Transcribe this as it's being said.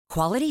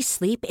Quality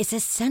sleep is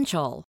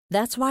essential.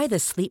 That's why the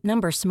Sleep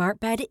Number Smart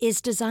Bed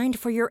is designed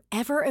for your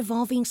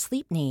ever-evolving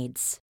sleep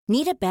needs.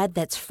 Need a bed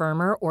that's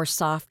firmer or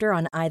softer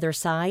on either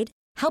side?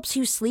 Helps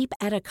you sleep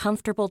at a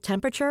comfortable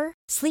temperature?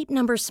 Sleep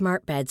Number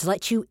Smart Beds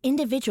let you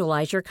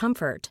individualize your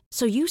comfort,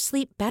 so you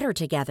sleep better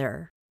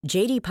together.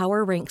 J.D.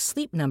 Power ranks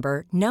Sleep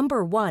Number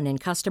number 1 in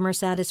customer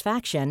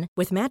satisfaction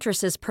with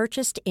mattresses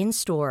purchased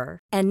in-store.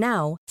 And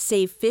now,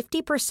 save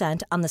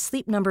 50% on the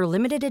Sleep Number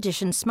Limited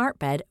Edition Smart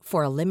Bed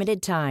for a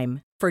limited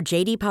time. For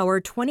J.D. Power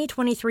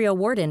 2023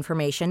 award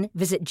information,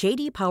 visit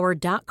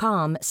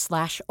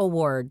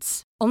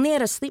jdpower.com/awards. Only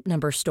at a Sleep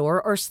Number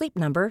store or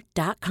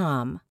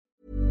sleepnumber.com.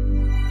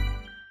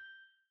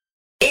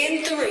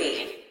 In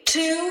 3,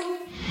 2,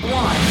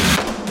 1.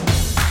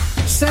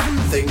 7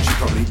 things you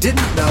probably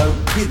didn't know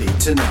you need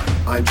to know.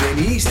 I'm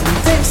Jamie East, and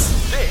this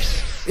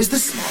is the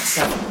Smart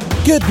 7.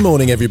 Good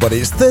morning, everybody.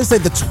 It's Thursday,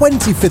 the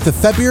 25th of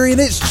February,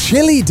 and it's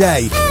Chili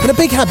Day. And a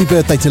big happy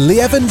birthday to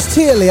Lee Evans,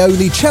 Tia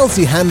Leone,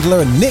 Chelsea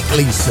Handler, and Nick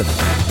Leeson.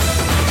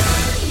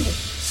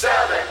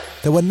 7.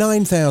 There were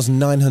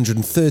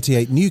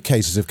 9,938 new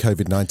cases of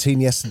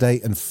COVID-19 yesterday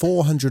and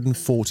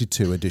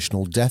 442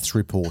 additional deaths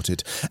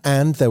reported.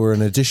 And there were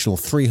an additional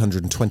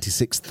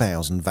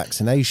 326,000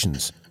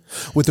 vaccinations.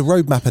 With the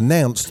roadmap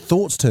announced,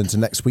 thoughts turned to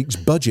next week's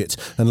budget,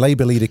 and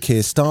Labour leader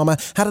Keir Starmer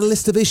had a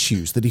list of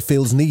issues that he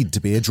feels need to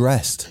be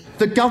addressed.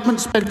 The government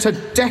spent a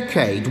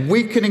decade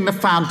weakening the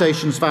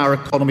foundations of our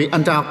economy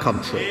and our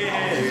country.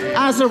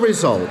 As a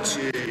result,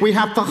 we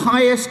have the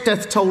highest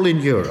death toll in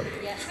Europe.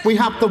 We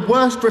have the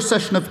worst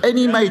recession of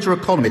any major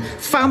economy.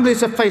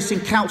 Families are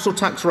facing council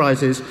tax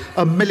rises,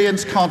 and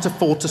millions can't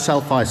afford to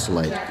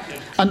self-isolate.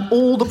 And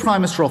all the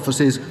Prime Minister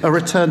offices are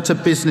returned to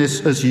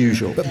business as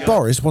usual. But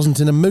Boris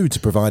wasn't in a mood to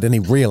provide any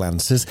real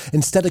answers,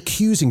 instead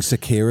accusing Sir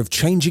Keir of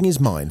changing his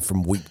mind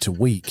from week to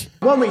week.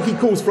 1 week he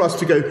calls for us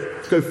to go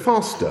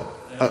faster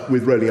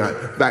with rolling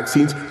out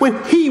vaccines, when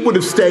he would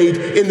have stayed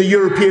in the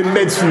European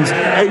Medicines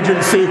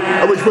Agency,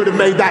 which would have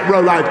made that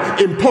rollout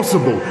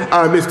impossible,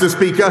 Mr.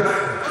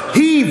 Speaker.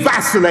 He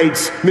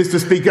vacillates, Mr.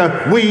 Speaker.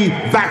 We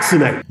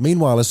vaccinate.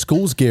 Meanwhile, as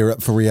schools gear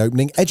up for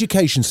reopening,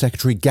 Education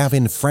Secretary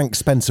Gavin Frank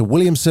Spencer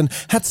Williamson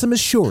had some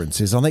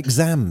assurances on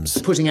exams.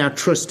 Putting our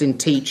trust in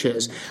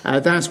teachers,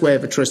 that's where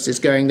the trust is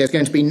going. There's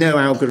going to be no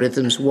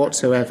algorithms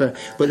whatsoever,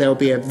 but there will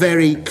be a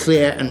very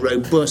clear and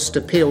robust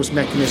appeals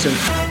mechanism.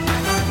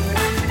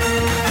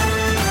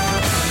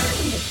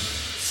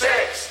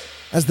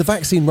 As the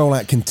vaccine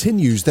rollout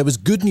continues, there was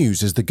good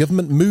news as the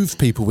government moved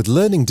people with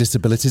learning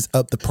disabilities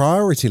up the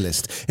priority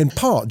list, in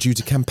part due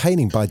to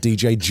campaigning by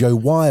DJ Joe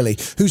Wiley,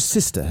 whose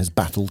sister has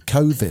battled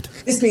COVID.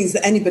 This means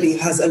that anybody who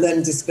has a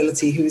learning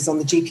disability who is on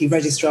the GP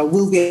registrar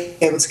will be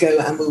able to go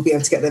and will be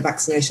able to get their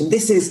vaccination.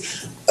 This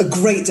is a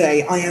great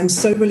day. I am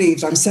so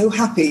relieved. I'm so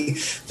happy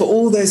for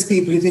all those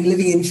people who've been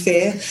living in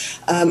fear.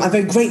 I'm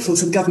very grateful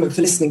to the government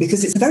for listening,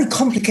 because it's a very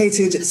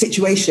complicated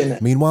situation.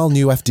 Meanwhile,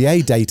 new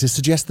FDA data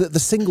suggests that the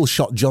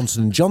single-shot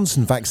Johnson &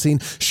 Johnson vaccine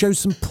shows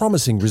some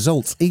promising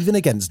results, even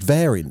against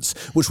variants,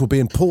 which will be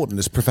important,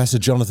 as Professor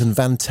Jonathan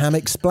Van Tam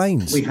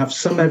explains. We have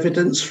some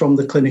evidence from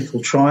the clinical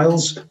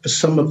trials for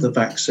some of the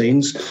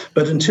vaccines,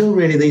 but until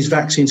really these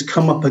vaccines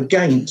come up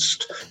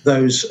against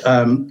those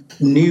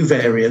new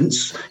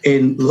variants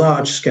in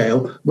large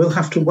scale, we'll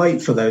have to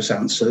wait for those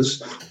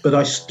answers. But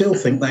I still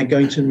think they're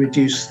going to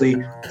reduce the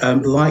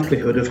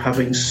likelihood of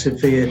having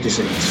severe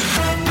disease.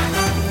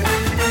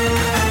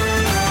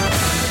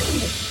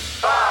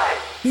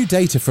 New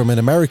data from an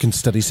American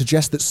study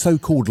suggests that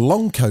so-called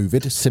long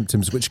COVID,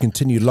 symptoms which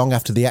continue long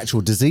after the actual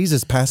disease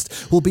has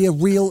passed, will be a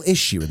real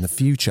issue in the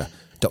future.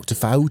 Dr.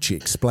 Fauci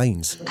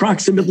explains.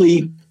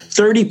 Approximately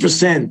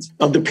 30%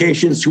 of the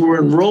patients who were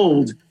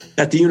enrolled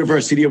at the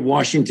University of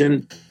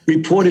Washington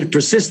reported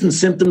persistent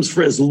symptoms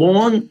for as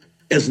long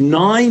as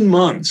 9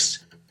 months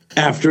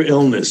after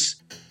illness.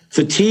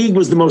 Fatigue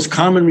was the most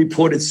common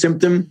reported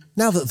symptom.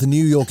 Now that the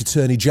New York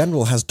Attorney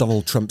General has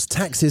Donald Trump's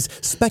taxes,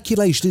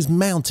 speculation is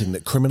mounting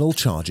that criminal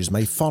charges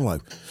may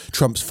follow.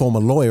 Trump's former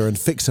lawyer and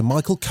fixer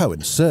Michael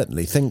Cohen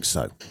certainly thinks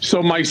so.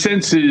 So my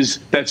sense is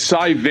that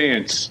Cy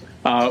Vance,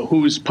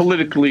 who's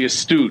politically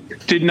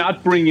astute, did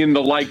not bring in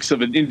the likes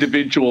of an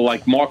individual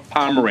like Mark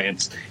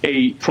Pomerantz,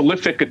 a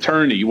prolific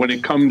attorney when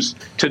it comes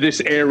to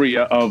this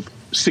area of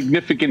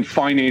significant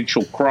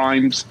financial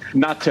crimes,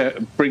 not to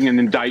bring an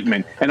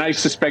indictment. And I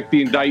suspect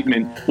the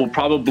indictment will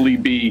probably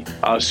be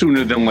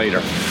sooner than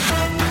later.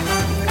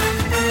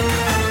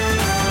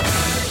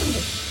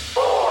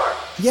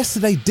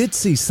 Yesterday did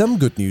see some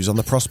good news on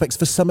the prospects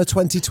for summer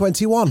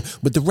 2021,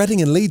 with the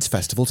Reading and Leeds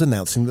festivals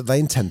announcing that they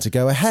intend to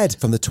go ahead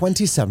from the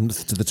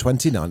 27th to the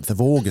 29th of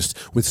August,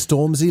 with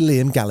Stormzy,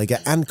 Liam Gallagher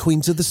and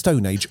Queens of the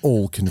Stone Age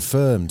all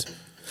confirmed.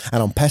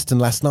 And on Peston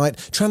last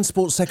night,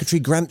 Transport Secretary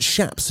Grant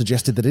Shapps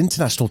suggested that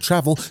international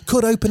travel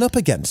could open up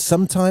again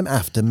sometime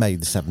after May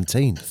the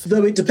 17th.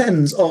 Though it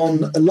depends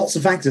on lots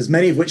of factors,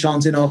 many of which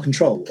aren't in our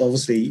control.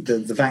 Obviously, the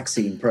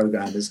vaccine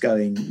programme is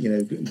going,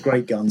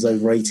 great guns,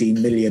 over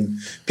 18 million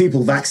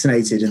people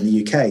vaccinated in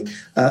the UK.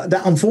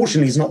 That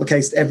unfortunately is not the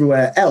case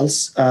everywhere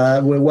else.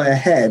 We're way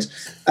ahead.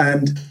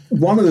 And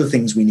one of the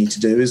things we need to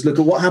do is look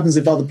at what happens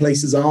if other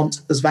places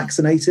aren't as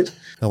vaccinated.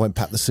 I won't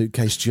pack the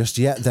suitcase just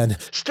yet then.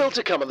 Still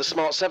to come on the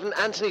Smart 7,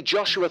 Anthony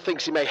Joshua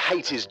thinks he may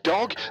hate his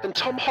dog, and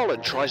Tom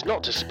Holland tries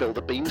not to spill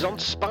the beans on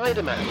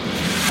Spider-Man.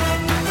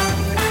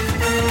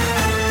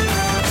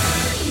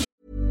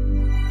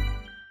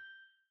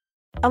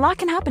 A lot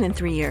can happen in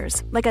 3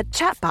 years, like a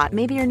chatbot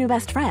may be your new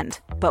best friend.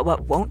 But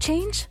what won't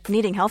change?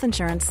 Needing health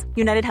insurance.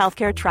 United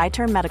Healthcare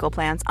Tri-Term Medical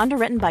Plans,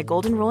 underwritten by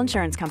Golden Rule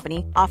Insurance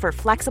Company, offer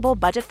flexible,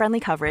 budget-friendly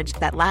coverage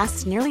that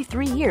lasts nearly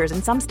 3 years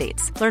in some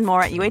states. Learn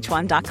more at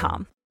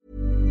uh1.com.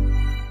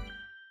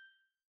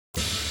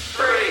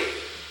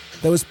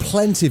 There was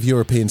plenty of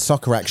European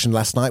soccer action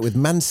last night with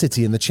Man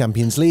City in the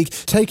Champions League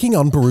taking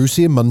on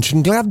Borussia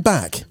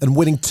Mönchengladbach and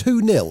winning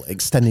 2-0,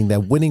 extending their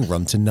winning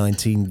run to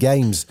 19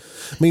 games.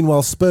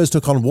 Meanwhile, Spurs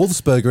took on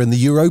Wolfsberger in the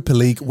Europa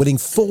League, winning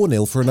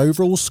 4-0 for an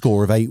overall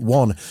score of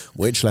 8-1,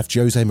 which left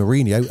Jose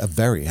Mourinho a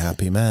very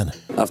happy man.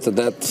 After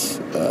that,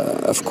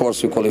 of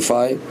course, we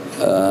qualify,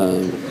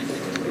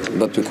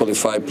 but we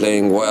qualify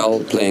playing well,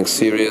 playing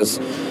serious,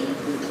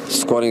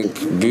 scoring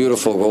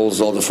beautiful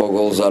goals. All the 4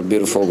 goals are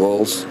beautiful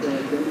goals.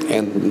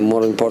 And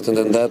more important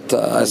than that,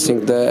 I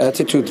think the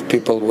attitude,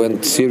 people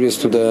went serious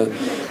to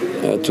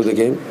the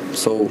game.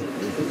 So,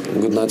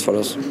 good night for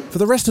us. For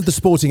the rest of the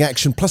sporting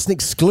action, plus an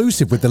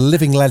exclusive with the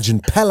living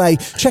legend Pele,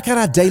 check out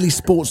our daily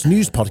sports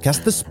news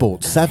podcast, The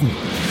Sports 7.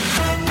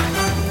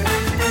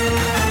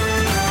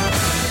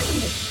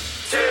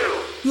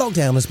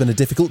 Lockdown has been a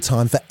difficult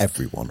time for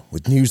everyone,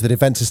 with news that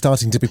events are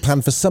starting to be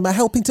planned for summer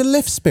helping to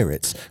lift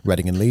spirits.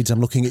 Reading and Leeds, I'm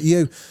looking at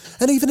you.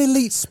 And even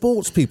elite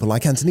sports people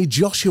like Anthony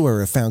Joshua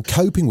have found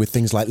coping with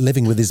things like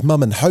living with his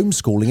mum and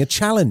homeschooling a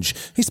challenge.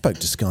 He spoke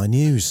to Sky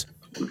News.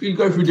 You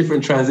go through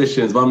different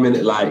transitions. 1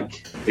 minute,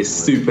 like, it's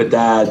super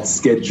dad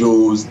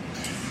schedules,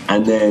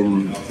 and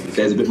then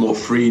there's a bit more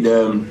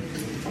freedom.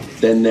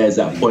 Then there's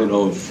that point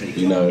of,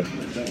 you know,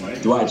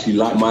 do I actually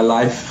like my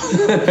life?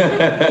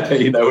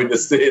 You know, when you're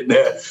sitting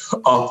there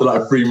after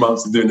like 3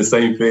 months of doing the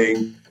same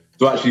thing,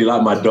 do I actually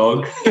like my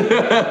dog?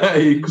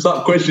 You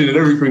start questioning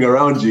everything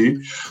around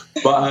you.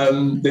 But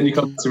then you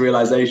come to the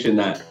realization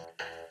that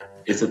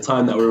it's a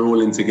time that we're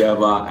all in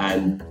together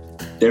and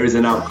there is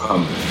an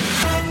outcome.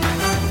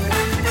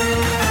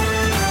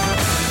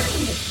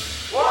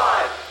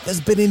 There's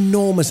been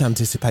enormous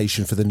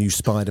anticipation for the new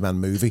Spider-Man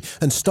movie,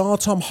 and star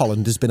Tom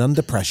Holland has been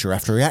under pressure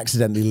after he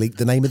accidentally leaked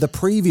the name of the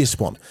previous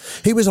one.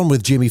 He was on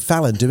with Jimmy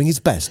Fallon doing his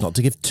best not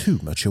to give too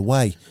much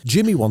away.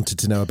 Jimmy wanted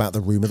to know about the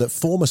rumour that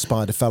former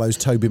Spider-Fellows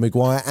Tobey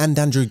Maguire and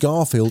Andrew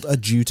Garfield are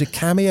due to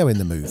cameo in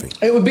the movie.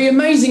 It would be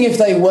amazing if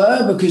they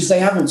were, because they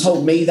haven't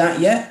told me that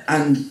yet,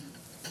 and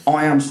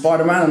I am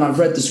Spider-Man and I've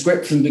read the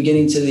script from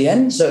beginning to the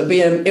end, so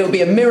it would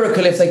be a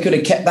miracle if they could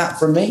have kept that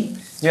from me.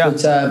 Yeah.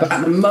 But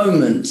at the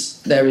moment,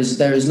 there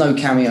is no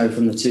cameo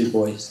from the two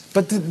boys.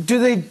 But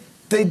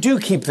they do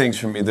keep things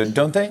from you,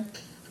 don't they?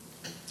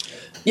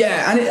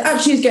 Yeah, and it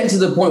actually is getting to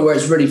the point where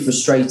it's really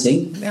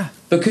frustrating. Yeah.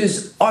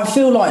 Because I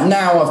feel like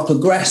now I've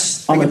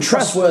progressed. I'm a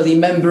trustworthy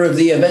member of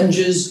the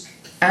Avengers,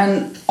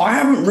 and I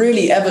haven't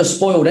really ever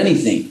spoiled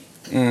anything.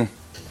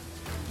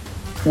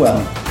 Well.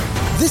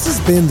 This has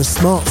been The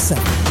Smart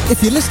 7.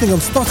 If you're listening on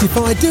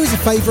Spotify, do us a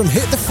favour and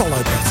hit the follow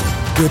button.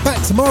 We're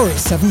back tomorrow at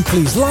 7.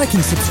 Please like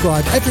and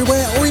subscribe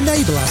everywhere or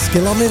enable our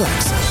skill on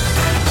Alexa.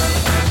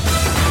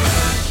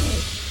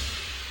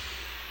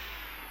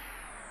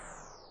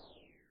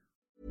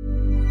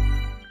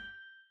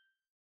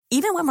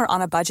 Even when we're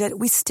on a budget,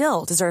 we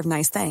still deserve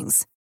nice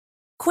things.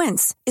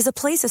 Quince is a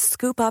place to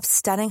scoop up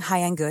stunning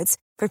high-end goods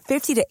for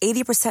 50 to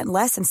 80%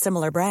 less than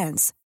similar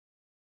brands.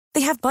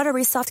 They have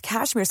buttery soft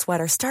cashmere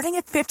sweaters starting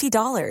at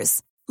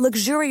 $50,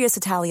 luxurious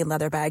Italian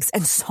leather bags,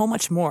 and so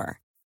much more.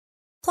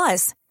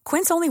 Plus,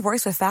 Quince only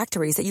works with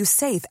factories that use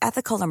safe,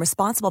 ethical, and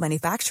responsible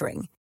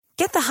manufacturing.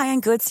 Get the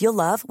high-end goods you'll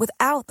love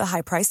without the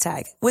high price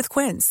tag with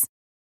Quince.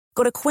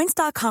 Go to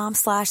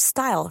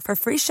quince.com/style for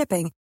free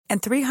shipping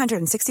and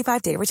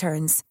 365-day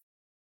returns.